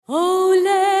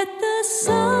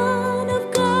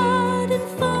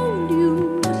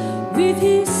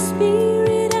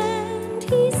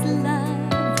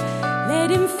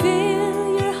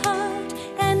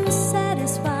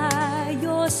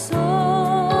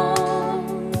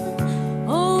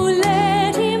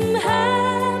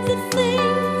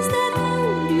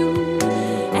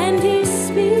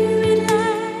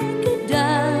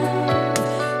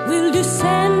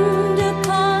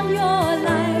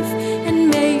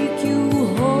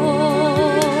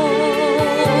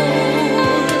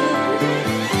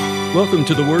Welcome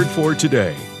to the Word for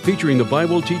Today, featuring the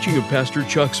Bible teaching of Pastor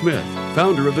Chuck Smith,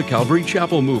 founder of the Calvary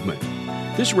Chapel Movement.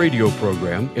 This radio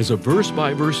program is a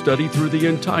verse-by-verse study through the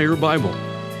entire Bible.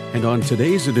 And on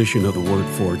today's edition of the Word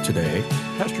for Today,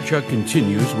 Pastor Chuck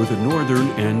continues with the northern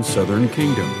and southern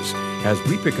kingdoms as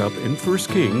we pick up in 1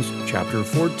 Kings chapter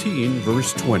 14,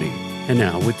 verse 20. And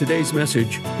now, with today's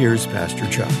message, here's Pastor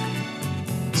Chuck.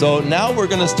 So now we're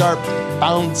going to start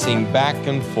bouncing back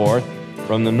and forth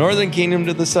from the northern kingdom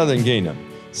to the southern kingdom.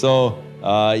 So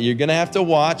you're going to have to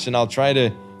watch, and I'll try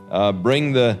to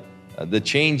bring the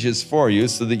changes for you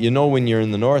so that you know when you're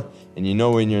in the north and you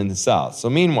know when you're in the south. So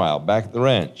meanwhile, back at the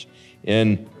ranch,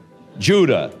 in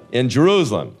Judah, in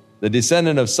Jerusalem, the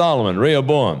descendant of Solomon,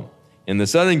 Rehoboam, in the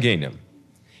southern kingdom.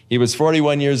 He was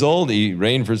 41 years old. He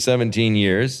reigned for 17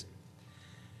 years.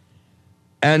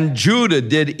 And Judah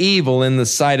did evil in the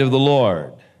sight of the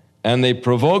Lord. And they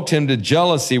provoked him to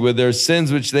jealousy with their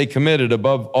sins which they committed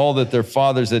above all that their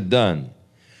fathers had done.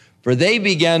 For they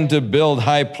began to build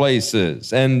high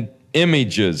places and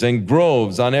images and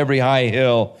groves on every high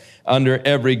hill under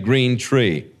every green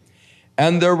tree.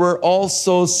 And there were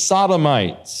also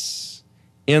Sodomites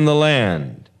in the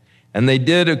land. And they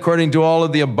did according to all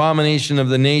of the abomination of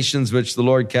the nations which the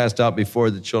Lord cast out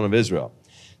before the children of Israel.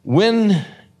 When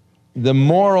the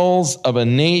morals of a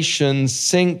nation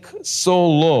sink so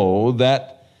low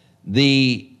that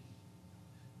the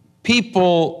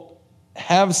people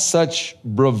have such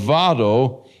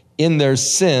bravado in their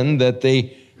sin that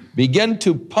they begin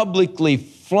to publicly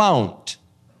flaunt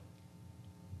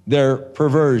their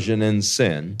perversion and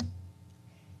sin,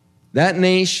 that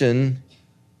nation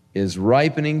is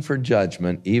ripening for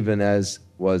judgment, even as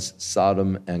was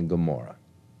Sodom and Gomorrah.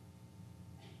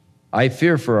 I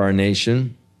fear for our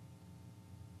nation,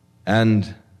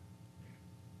 and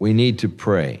we need to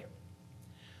pray.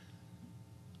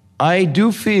 I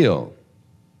do feel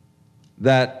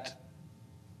that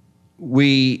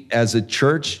we as a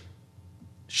church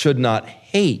should not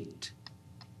hate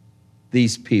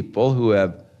these people who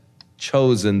have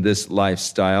chosen this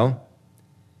lifestyle.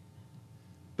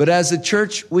 But as a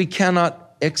church, we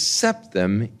cannot accept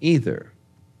them either.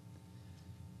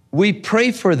 We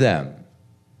pray for them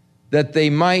that they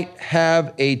might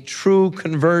have a true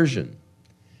conversion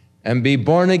and be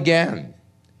born again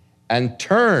and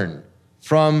turn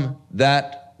from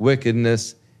that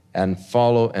wickedness and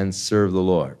follow and serve the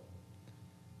Lord.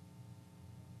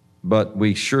 But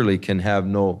we surely can have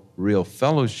no real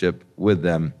fellowship with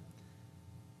them,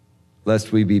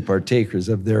 lest we be partakers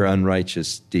of their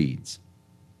unrighteous deeds.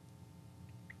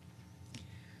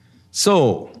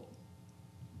 So,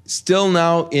 still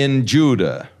now in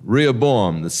Judah,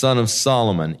 Rehoboam, the son of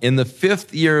Solomon, in the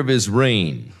 5th year of his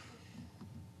reign,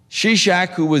 Shishak,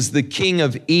 who was the king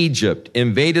of Egypt,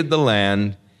 invaded the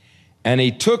land, and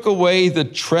he took away the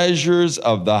treasures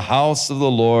of the house of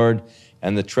the Lord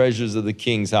and the treasures of the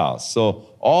king's house. So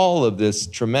all of this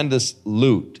tremendous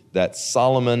loot that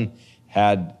Solomon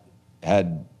had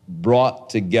brought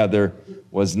together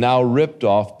was now ripped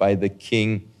off by the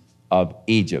king of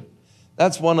Egypt.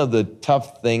 That's one of the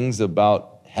tough things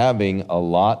about having a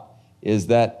lot, is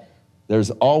that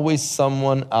there's always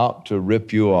someone out to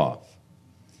rip you off.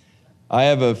 I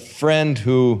have a friend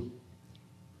who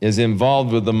is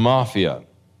involved with the mafia,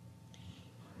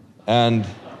 and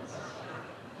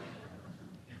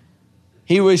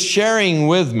he was sharing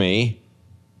with me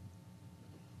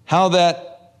how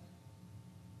that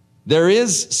there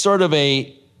is sort of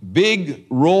a big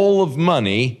roll of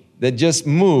money that just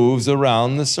moves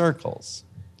around the circles.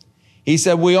 He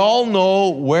said, we all know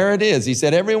where it is. He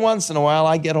said, every once in a while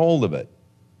I get hold of it.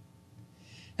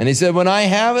 And he said, when I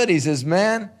have it, he says,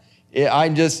 man,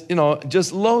 I'm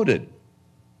just loaded.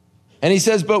 And he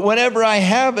says, but whenever I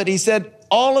have it, he said,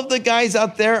 all of the guys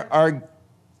out there are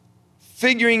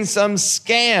figuring some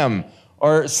scam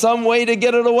or some way to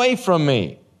get it away from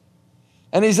me.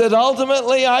 And he said,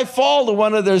 ultimately, I fall to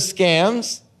one of their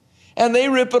scams, and they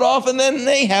rip it off, and then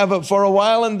they have it for a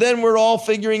while, and then we're all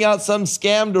figuring out some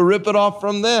scam to rip it off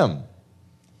from them.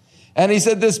 And he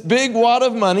said, this big wad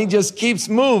of money just keeps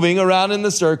moving around in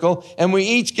the circle, and we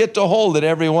each get to hold it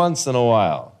every once in a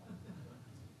while.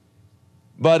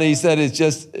 But he said, it's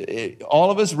just all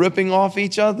of us ripping off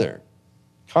each other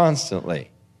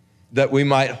constantly, that we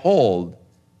might hold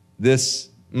this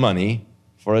money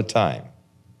for a time.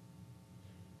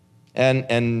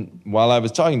 And while I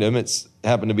was talking to him, it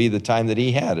happened to be the time that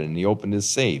he had it, and he opened his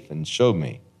safe and showed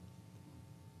me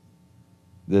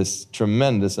this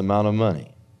tremendous amount of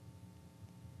money.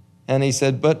 And he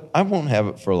said, but I won't have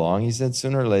it for long. He said,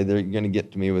 sooner or later, you're going to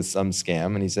get to me with some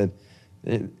scam. And he said,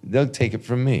 they'll take it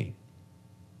from me.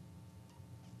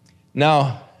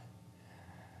 Now,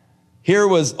 here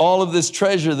was all of this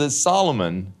treasure that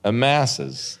Solomon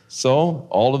amasses. So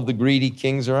all of the greedy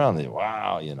kings around, they,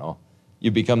 wow,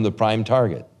 you become the prime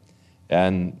target.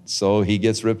 And so he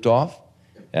gets ripped off,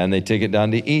 and they take it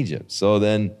down to Egypt. So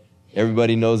then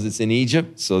everybody knows it's in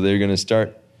Egypt, so they're going to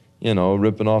start,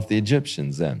 ripping off the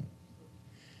Egyptians then.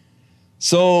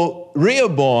 So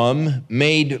Rehoboam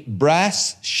made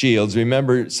brass shields.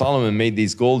 Remember, Solomon made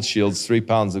these gold shields, 3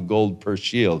 pounds of gold per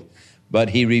shield. But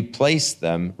he replaced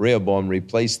them, Rehoboam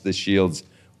replaced the shields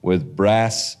with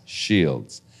brass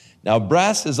shields. Now,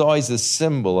 brass is always a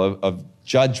symbol of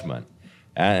judgment.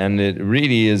 And it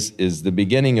really is the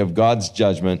beginning of God's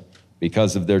judgment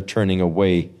because of their turning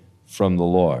away from the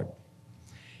Lord.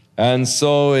 And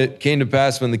so it came to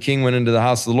pass when the king went into the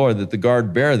house of the Lord that the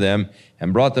guard bare them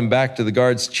and brought them back to the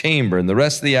guard's chamber. And the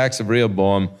rest of the acts of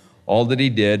Rehoboam, all that he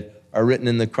did, are written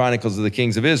in the Chronicles of the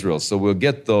Kings of Israel. So we'll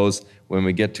get those when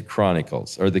we get to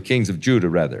Chronicles, or the Kings of Judah,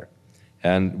 rather.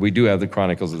 And we do have the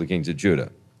Chronicles of the Kings of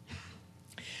Judah.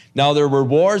 Now there were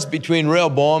wars between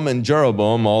Rehoboam and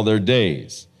Jeroboam all their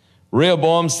days.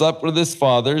 Rehoboam slept with his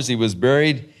fathers. He was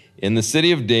buried in the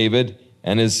city of David,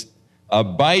 and his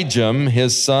Abijam,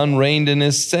 his son, reigned in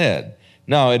his stead.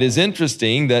 Now it is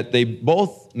interesting that they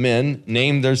both men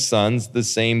named their sons the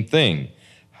same thing.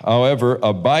 However,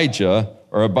 Abijah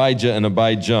and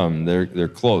Abijam, they're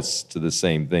close to the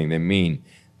same thing. They mean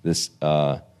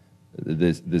the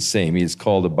same. He is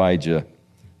called Abijah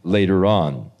later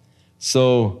on.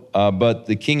 So, but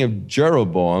the king of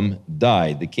Jeroboam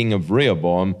died. The king of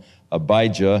Rehoboam,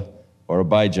 Abijah or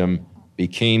Abijam,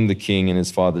 became the king in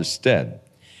his father's stead.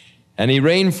 And he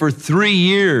reigned for 3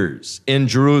 years in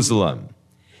Jerusalem.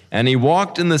 And he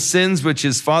walked in the sins which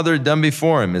his father had done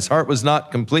before him. His heart was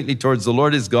not completely towards the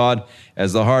Lord his God,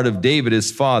 as the heart of David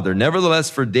his father. Nevertheless,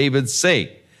 for David's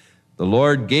sake, the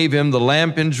Lord gave him the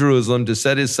lamp in Jerusalem to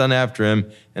set his son after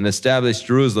him and establish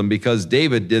Jerusalem, because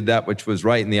David did that which was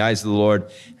right in the eyes of the Lord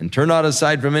and turned not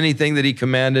aside from anything that he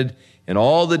commanded in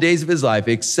all the days of his life,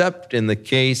 except in the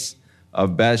case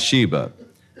of Bathsheba,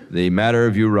 the matter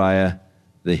of Uriah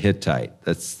the Hittite.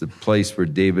 That's the place where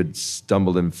David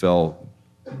stumbled and fell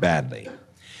badly.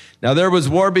 Now there was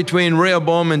war between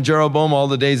Rehoboam and Jeroboam all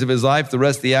the days of his life. The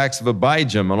rest of the acts of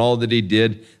Abijam and all that he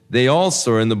did, they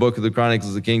also are in the book of the Chronicles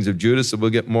of the Kings of Judah, so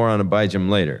we'll get more on Abijam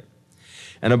later.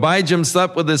 And Abijam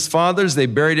slept with his fathers. They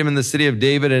buried him in the city of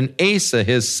David, and Asa,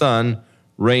 his son,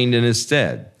 reigned in his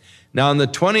stead. Now in the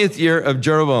 20th year of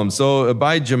Jeroboam, so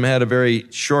Abijam had a very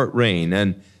short reign,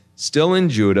 and still in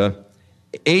Judah,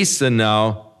 Asa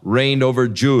now reigned over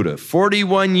Judah.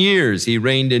 41 years he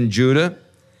reigned in Judah.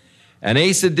 And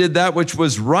Asa did that which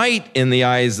was right in the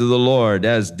eyes of the Lord,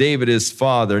 as David his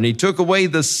father. And he took away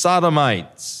the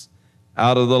Sodomites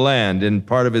out of the land in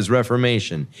part of his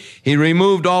reformation. He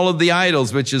removed all of the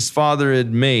idols which his father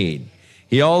had made.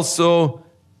 He also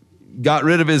got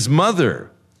rid of his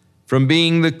mother from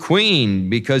being the queen,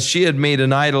 because she had made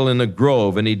an idol in a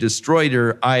grove, and he destroyed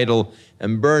her idol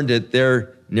and burned it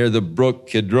there near the brook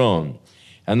Kidron.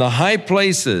 And the high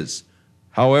places,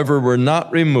 however, were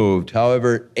not removed.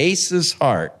 However, Asa's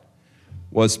heart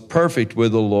was perfect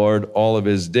with the Lord all of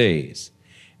his days.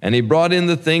 And he brought in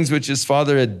the things which his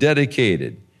father had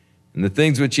dedicated, and the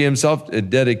things which he himself had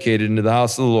dedicated into the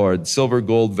house of the Lord, silver,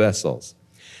 gold vessels.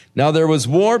 Now there was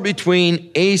war between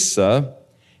Asa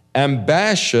and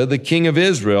Baasha, the king of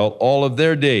Israel, all of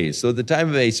their days. So at the time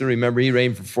of Asa, remember, he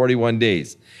reigned for 41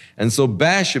 days. And so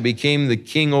Baasha became the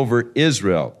king over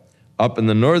Israel up in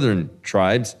the northern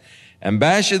tribes. And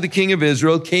Baasha, the king of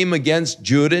Israel, came against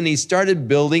Judah, and he started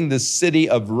building the city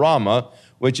of Ramah,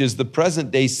 which is the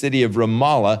present-day city of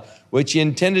Ramallah, which he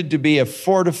intended to be a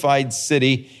fortified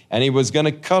city, and he was going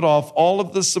to cut off all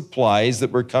of the supplies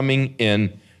that were coming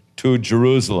in to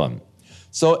Jerusalem.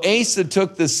 So Asa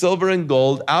took the silver and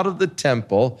gold out of the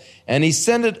temple, and he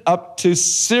sent it up to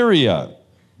Syria,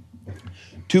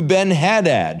 to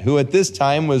Ben-Hadad, who at this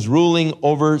time was ruling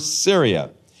over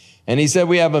Syria. And he said,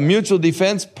 we have a mutual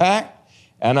defense pact,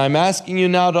 and I'm asking you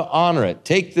now to honor it.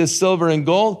 Take this silver and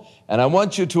gold, and I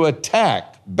want you to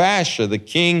attack Baasha, the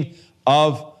king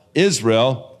of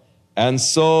Israel. And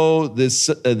so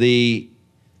the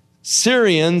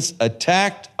Syrians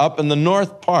attacked up in the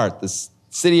north part, the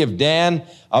city of Dan,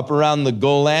 up around the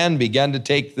Golan, began to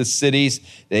take the cities.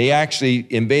 They actually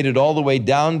invaded all the way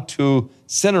down to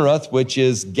Cinneroth, which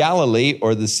is Galilee,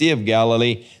 or the Sea of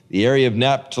Galilee, the area of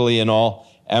Naphtali and all.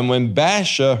 And when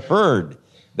Baasha heard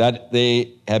that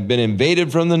they had been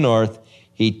invaded from the north,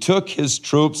 he took his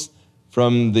troops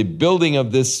from the building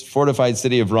of this fortified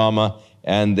city of Ramah,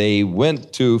 and they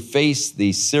went to face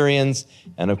the Syrians.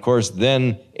 And of course,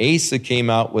 then Asa came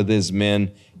out with his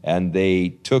men, and they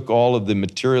took all of the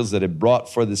materials that had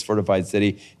brought for this fortified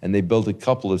city, and they built a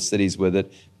couple of cities with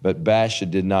it, but Baasha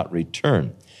did not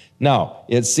return. Now,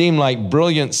 it seemed like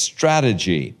brilliant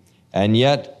strategy, and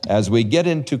yet, as we get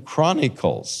into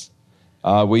Chronicles,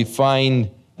 we find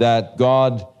that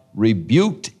God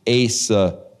rebuked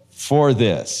Asa for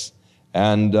this.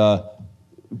 And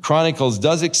Chronicles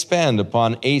does expand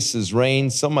upon Asa's reign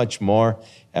so much more,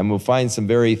 and we'll find some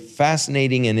very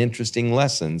fascinating and interesting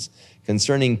lessons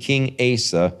concerning King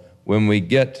Asa when we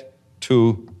get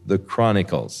to the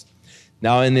Chronicles.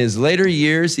 Now, in his later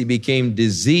years, he became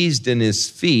diseased in his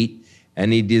feet,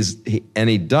 and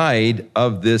he died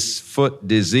of this foot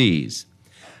disease.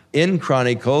 In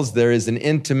Chronicles, there is an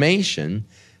intimation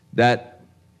that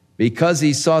because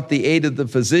he sought the aid of the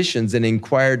physicians and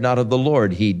inquired not of the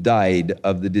Lord, he died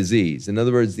of the disease. In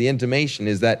other words, the intimation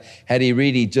is that had he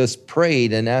really just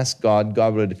prayed and asked God,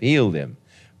 God would have healed him.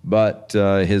 But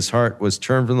his heart was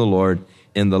turned from the Lord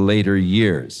in the later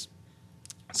years.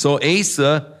 So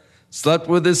Asa slept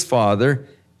with his father,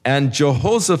 and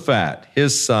Jehoshaphat,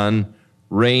 his son,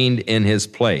 reigned in his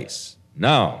place.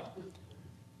 Now,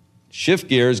 shift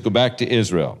gears, go back to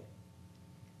Israel.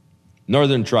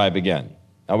 Northern tribe again.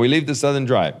 Now we leave the southern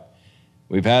tribe.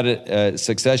 We've had a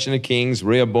succession of kings,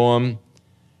 Rehoboam,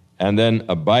 and then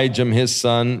Abijam, his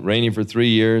son, reigning for 3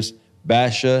 years,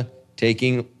 Baasha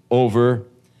taking over,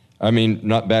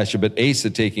 not Baasha, but Asa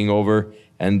taking over,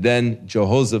 and then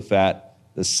Jehoshaphat,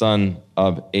 the son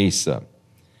of Asa.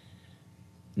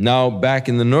 Now back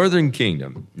in the northern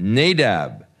kingdom,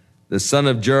 Nadab, the son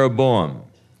of Jeroboam,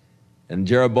 and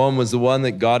Jeroboam was the one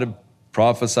that God had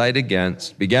prophesied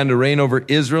against, began to reign over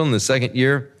Israel in the 2nd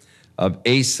year of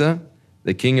Asa,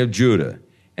 the king of Judah.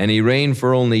 And he reigned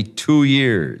for only 2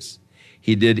 years.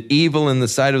 He did evil in the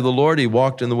sight of the Lord. He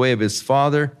walked in the way of his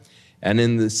father and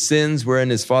in the sins wherein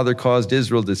his father caused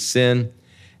Israel to sin.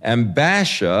 And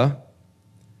Baasha,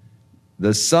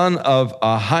 the son of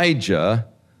Ahijah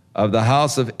of the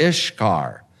house of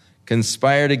Ishkar,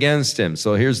 conspired against him.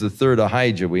 So here's the third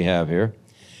Ahijah we have here.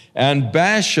 And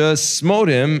Baasha smote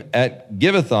him at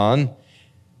Gibbethon.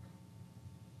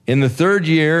 In the 3rd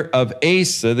year of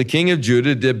Asa, the king of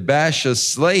Judah, did Baasha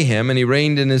slay him, and he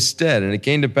reigned in his stead. And it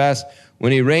came to pass,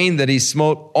 when he reigned, that he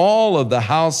smote all of the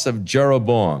house of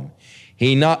Jeroboam.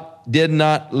 He did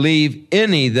not leave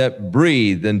any that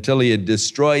breathed until he had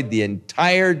destroyed the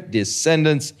entire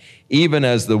descendants, even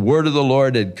as the word of the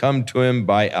Lord had come to him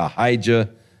by Ahijah,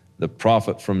 the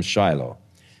prophet from Shiloh.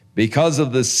 Because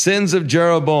of the sins of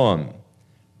Jeroboam,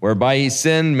 whereby he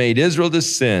sinned, made Israel to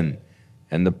sin,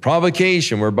 and the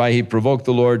provocation whereby he provoked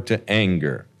the Lord to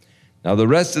anger. Now the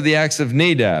rest of the acts of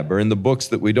Nadab are in the books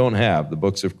that we don't have, the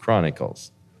books of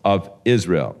Chronicles of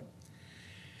Israel.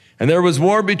 And there was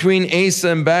war between Asa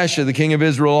and Baasha, the king of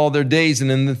Israel, all their days.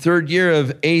 And in the 3rd year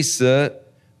of Asa,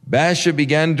 Baasha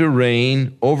began to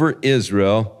reign over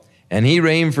Israel, and he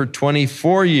reigned for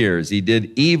 24 years. He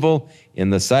did evil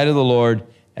in the sight of the Lord,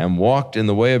 and walked in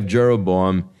the way of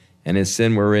Jeroboam, and his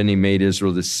sin wherein he made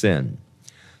Israel to sin.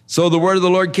 So the word of the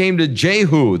Lord came to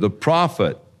Jehu, the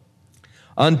prophet,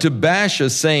 unto Baasha,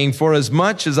 saying,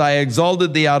 Forasmuch as I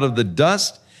exalted thee out of the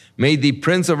dust, made thee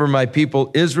prince over my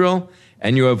people Israel,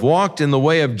 and you have walked in the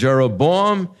way of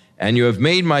Jeroboam, and you have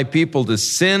made my people to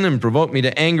sin and provoked me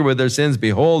to anger with their sins,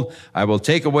 behold, I will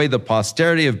take away the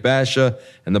posterity of Baasha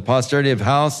and the posterity of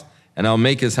house, and I'll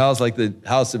make his house like the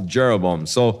house of Jeroboam.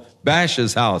 So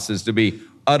Baasha's house is to be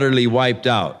utterly wiped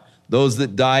out. Those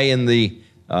that die in the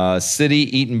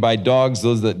city, eaten by dogs.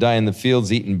 Those that die in the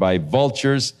fields, eaten by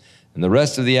vultures. And the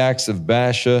rest of the acts of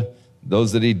Baasha,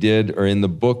 those that he did, are in the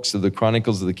books of the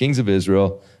Chronicles of the Kings of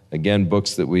Israel. Again,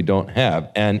 books that we don't have.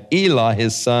 And Elah,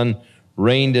 his son,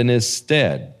 reigned in his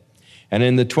stead. And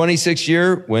in the 26th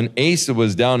year, when Asa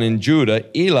was down in Judah,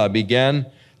 Elah began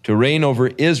to reign over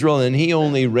Israel, and he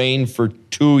only reigned for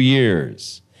 2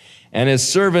 years. And his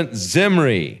servant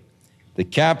Zimri, the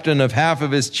captain of half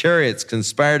of his chariots,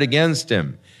 conspired against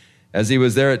him as he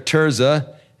was there at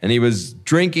Tirzah, and he was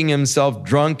drinking himself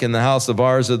drunk in the house of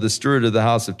Arza, the steward of the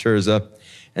house of Tirzah.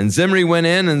 And Zimri went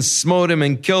in and smote him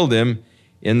and killed him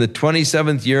in the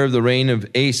 27th year of the reign of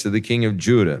Asa, the king of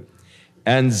Judah.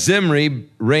 And Zimri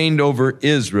reigned over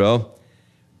Israel.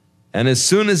 And as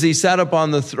soon as he sat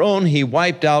upon the throne, he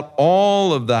wiped out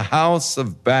all of the house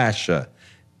of Baasha,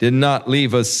 did not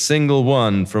leave a single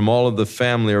one from all of the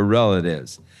family or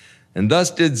relatives. And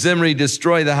thus did Zimri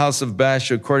destroy the house of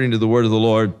Baasha according to the word of the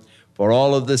Lord, for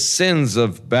all of the sins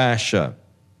of Baasha.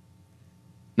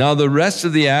 Now the rest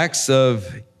of the acts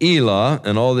of Elah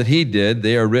and all that he did,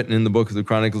 they are written in the book of the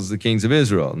Chronicles of the Kings of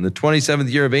Israel. In the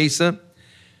 27th year of Asa,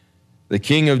 The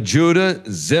king of Judah,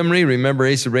 Zimri, remember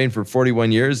Asa reigned for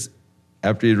 41 years.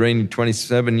 After he had reigned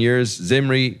 27 years,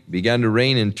 Zimri began to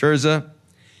reign in Tirzah.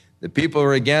 The people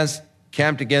were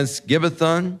camped against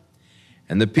Gibbethon,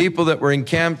 and the people that were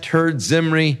encamped heard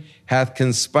Zimri hath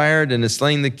conspired and has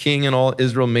slain the king, and all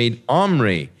Israel made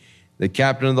Omri the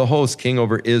captain of the host, king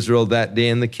over Israel that day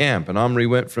in the camp. And Omri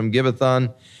went from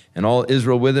Gibbethon, and all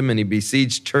Israel with him, and he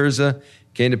besieged Tirzah.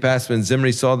 It came to pass when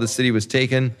Zimri saw the city was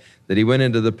taken, that he went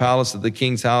into the palace of the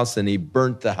king's house, and he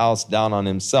burnt the house down on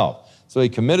himself. So he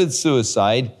committed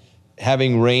suicide,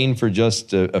 having reigned for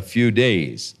just a few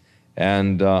days.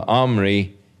 And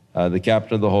Omri, the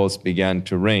captain of the host, began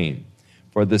to reign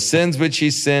for the sins which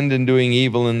he sinned in doing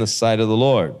evil in the sight of the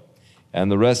Lord. And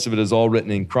the rest of it is all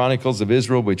written in Chronicles of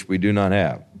Israel, which we do not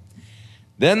have.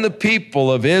 Then the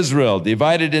people of Israel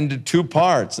divided into two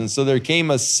parts, and so there came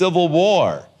a civil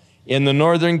war in the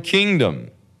northern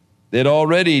kingdom. They'd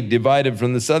already divided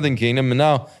from the southern kingdom, and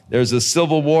now there's a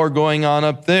civil war going on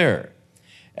up there.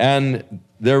 And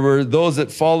there were those that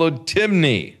followed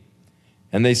Tibni,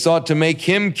 and they sought to make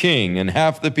him king, and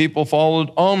half the people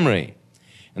followed Omri.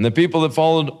 And the people that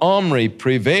followed Omri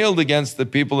prevailed against the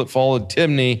people that followed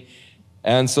Tibni,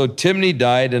 and so Tibni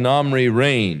died and Omri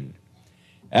reigned.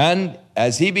 And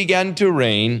as he began to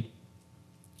reign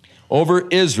over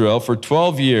Israel for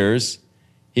 12 years,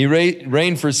 he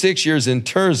reigned for 6 years in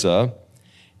Tirzah,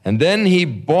 and then he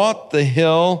bought the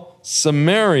hill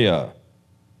Samaria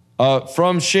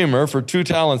from Shemer for 2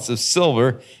 talents of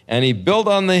silver, and he built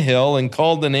on the hill and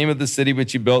called the name of the city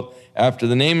which he built after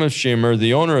the name of Shemer,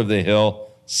 the owner of the hill,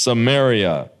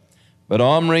 Samaria. But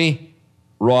Omri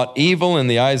wrought evil in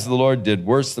the eyes of the Lord, did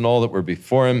worse than all that were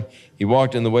before him. He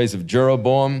walked in the ways of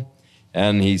Jeroboam,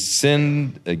 and he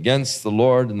sinned against the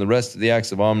Lord, and the rest of the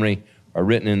acts of Omri are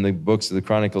written in the books of the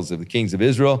Chronicles of the Kings of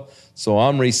Israel. So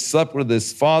Omri slept with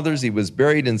his fathers. He was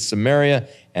buried in Samaria,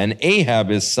 and Ahab,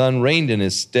 his son, reigned in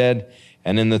his stead.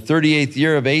 And in the 38th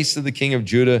year of Asa, the king of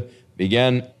Judah,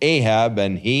 began Ahab,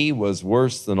 and he was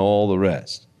worse than all the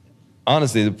rest.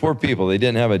 Honestly, the poor people, they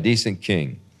didn't have a decent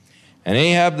king. And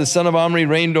Ahab, the son of Omri,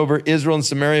 reigned over Israel and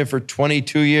Samaria for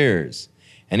 22 years.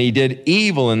 And he did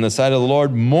evil in the sight of the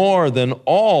Lord more than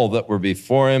all that were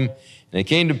before him. And it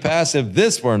came to pass, if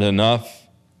this weren't enough,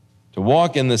 to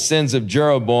walk in the sins of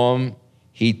Jeroboam,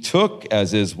 he took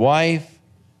as his wife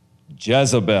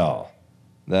Jezebel,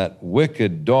 that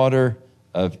wicked daughter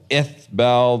of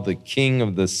Ithbaal, the king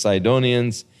of the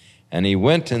Sidonians, and he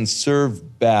went and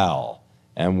served Baal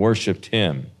and worshipped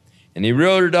him. And he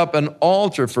reared up an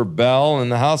altar for Baal in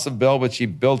the house of Baal, which he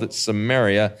built at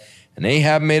Samaria. And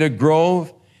Ahab made a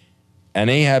grove, and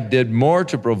Ahab did more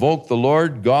to provoke the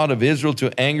Lord God of Israel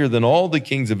to anger than all the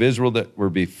kings of Israel that were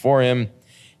before him.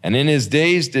 And in his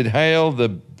days did Hiel the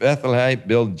Bethelite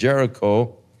build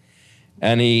Jericho,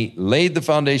 and he laid the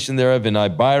foundation thereof in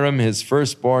Abiram, his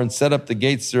firstborn, set up the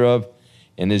gates thereof,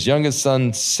 and his youngest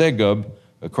son Segub,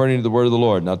 according to the word of the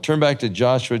Lord. Now turn back to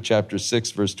Joshua chapter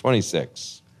 6, verse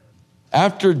 26.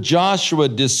 After Joshua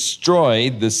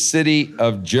destroyed the city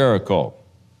of Jericho,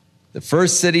 the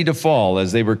first city to fall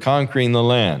as they were conquering the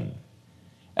land,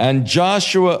 and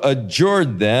Joshua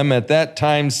adjured them at that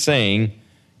time, saying,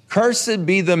 Cursed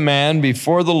be the man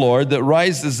before the Lord that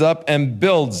rises up and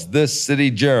builds this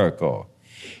city Jericho.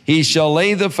 He shall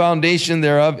lay the foundation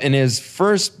thereof in his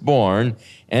firstborn,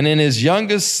 and in his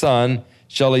youngest son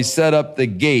shall he set up the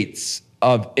gates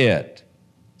of it.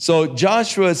 So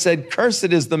Joshua said, Cursed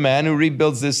is the man who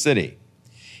rebuilds this city.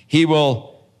 He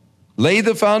will lay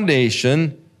the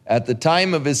foundation at the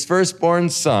time of his firstborn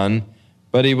son,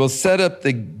 but he will set up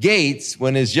the gates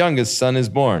when his youngest son is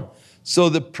born. So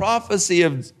the prophecy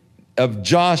of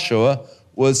Joshua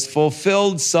was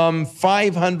fulfilled some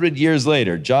 500 years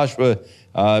later. Joshua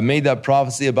made that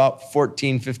prophecy about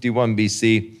 1451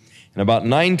 BC. And about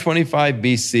 925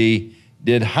 BC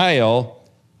did Hiel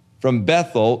from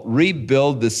Bethel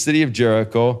rebuild the city of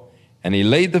Jericho, and he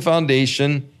laid the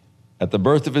foundation at the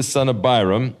birth of his son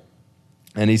Abiram,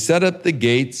 and he set up the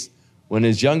gates when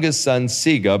his youngest son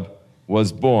Segub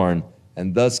was born.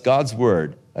 And thus God's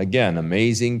word, again,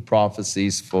 amazing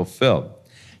prophecies fulfilled.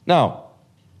 Now,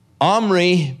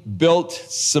 Omri built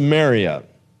Samaria,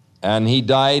 and he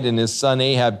died, and his son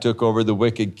Ahab took over, the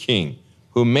wicked king,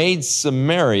 who made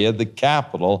Samaria the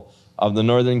capital of the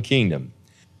northern kingdom.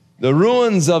 The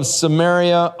ruins of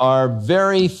Samaria are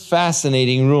very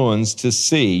fascinating ruins to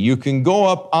see. You can go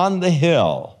up on the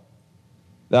hill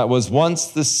that was once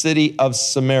the city of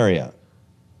Samaria,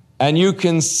 and you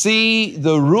can see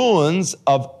the ruins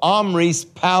of Omri's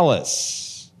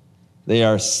palace. They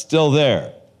are still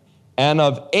there. And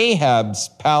of Ahab's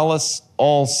palace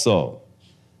also.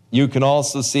 You can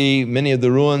also see many of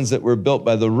the ruins that were built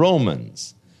by the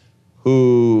Romans,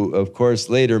 who, of course,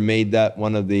 later made that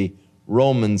one of the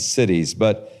Roman cities.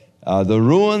 But the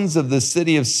ruins of the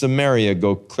city of Samaria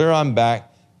go clear on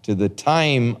back to the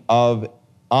time of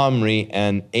Omri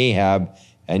and Ahab,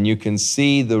 and you can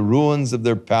see the ruins of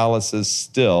their palaces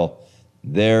still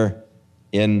there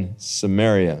in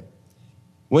Samaria.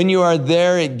 When you are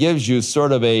there, it gives you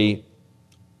sort of a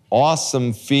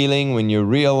awesome feeling when you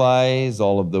realize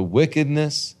all of the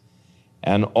wickedness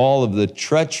and all of the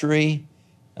treachery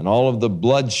and all of the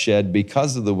bloodshed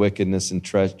because of the wickedness and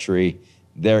treachery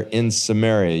there in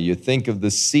Samaria. You think of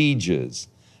the sieges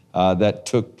that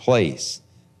took place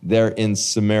there in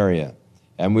Samaria.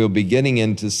 And we'll be getting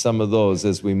into some of those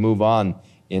as we move on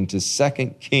into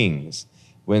 2 Kings,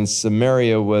 when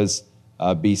Samaria was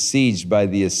besieged by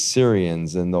the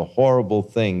Assyrians and the horrible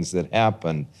things that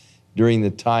happened during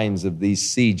the times of these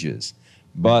sieges.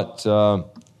 But it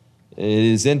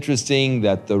is interesting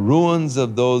that the ruins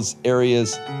of those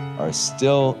areas are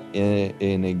still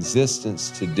in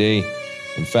existence today.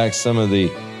 In fact, some of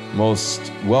the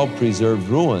most well-preserved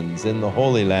ruins in the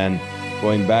Holy Land,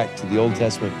 going back to the Old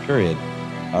Testament period,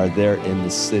 are there in the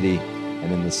city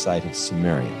and in the site of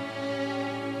Samaria.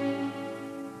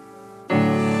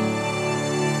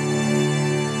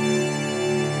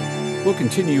 We'll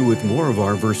continue with more of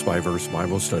our verse-by-verse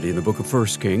Bible study in the book of 1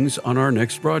 Kings on our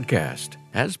next broadcast,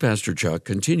 as Pastor Chuck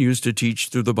continues to teach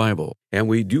through the Bible, and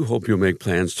we do hope you'll make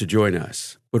plans to join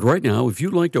us. But right now, if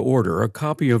you'd like to order a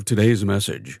copy of today's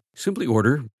message, simply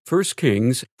order 1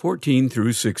 Kings 14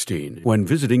 through 16 when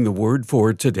visiting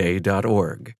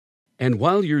thewordfortoday.org. And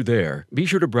while you're there, be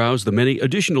sure to browse the many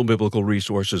additional biblical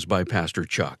resources by Pastor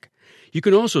Chuck. You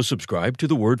can also subscribe to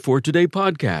the Word for Today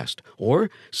podcast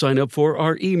or sign up for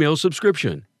our email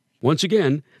subscription. Once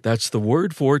again, that's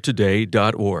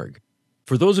thewordfortoday.org.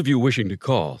 For those of you wishing to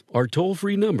call, our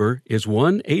toll-free number is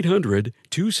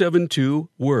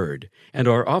 1-800-272-WORD, and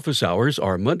our office hours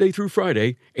are Monday through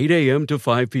Friday, 8 a.m. to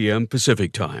 5 p.m.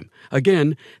 Pacific Time.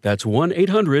 Again, that's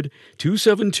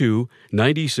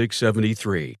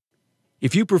 1-800-272-9673.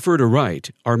 If you prefer to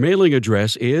write, our mailing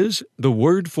address is The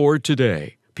Word for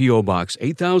Today, P.O. Box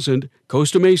 8000,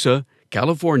 Costa Mesa,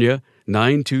 California,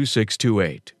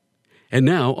 92628. And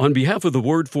now, on behalf of The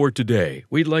Word for Today,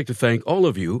 we'd like to thank all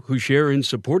of you who share in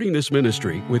supporting this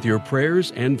ministry with your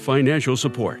prayers and financial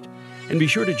support. And be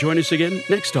sure to join us again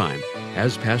next time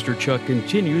as Pastor Chuck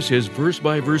continues his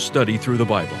verse-by-verse study through the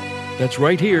Bible. That's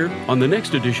right here on the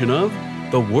next edition of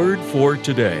The Word for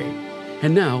Today.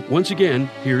 And now, once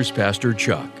again, here's Pastor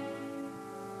Chuck.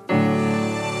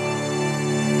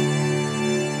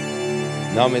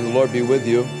 Now may the Lord be with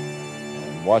you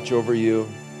and watch over you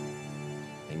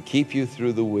and keep you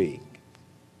through the week.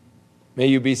 May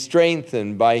you be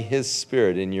strengthened by His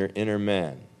Spirit in your inner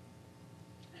man.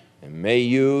 And may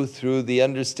you, through the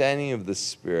understanding of the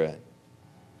Spirit,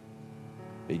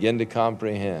 begin to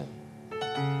comprehend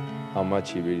how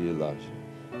much He really loves you.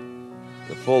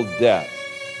 The full depth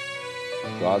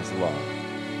of God's love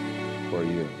for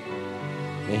you.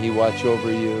 May He watch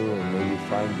over you, and may you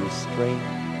find your strength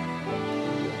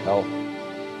and your help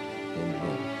in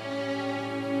Him.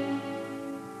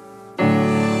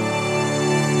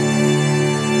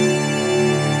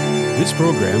 This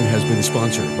program has been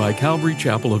sponsored by Calvary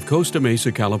Chapel of Costa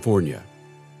Mesa, California.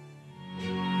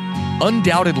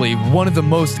 Undoubtedly, one of the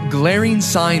most glaring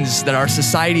signs that our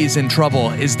society is in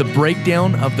trouble is the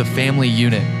breakdown of the family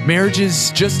unit. Marriages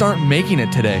just aren't making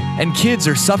it today, and kids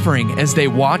are suffering as they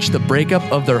watch the breakup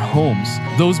of their homes.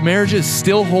 Those marriages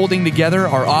still holding together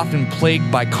are often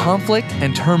plagued by conflict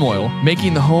and turmoil,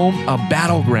 making the home a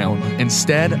battleground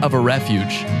instead of a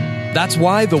refuge. That's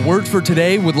why The Word for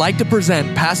Today would like to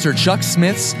present Pastor Chuck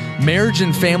Smith's Marriage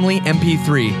and Family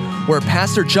MP3, where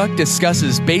Pastor Chuck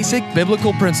discusses basic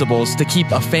biblical principles to keep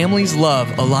a family's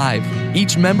love alive.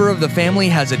 Each member of the family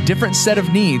has a different set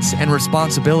of needs and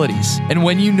responsibilities. And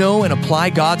when you know and apply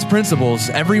God's principles,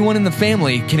 everyone in the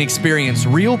family can experience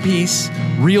real peace,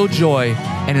 real joy,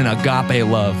 and an agape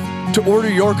love. To order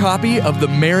your copy of the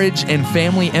Marriage and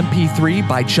Family MP3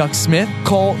 by Chuck Smith,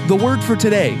 call The Word for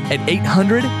Today at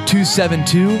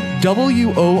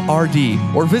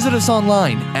 800-272-WORD or visit us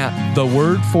online at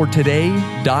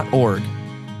thewordfortoday.org.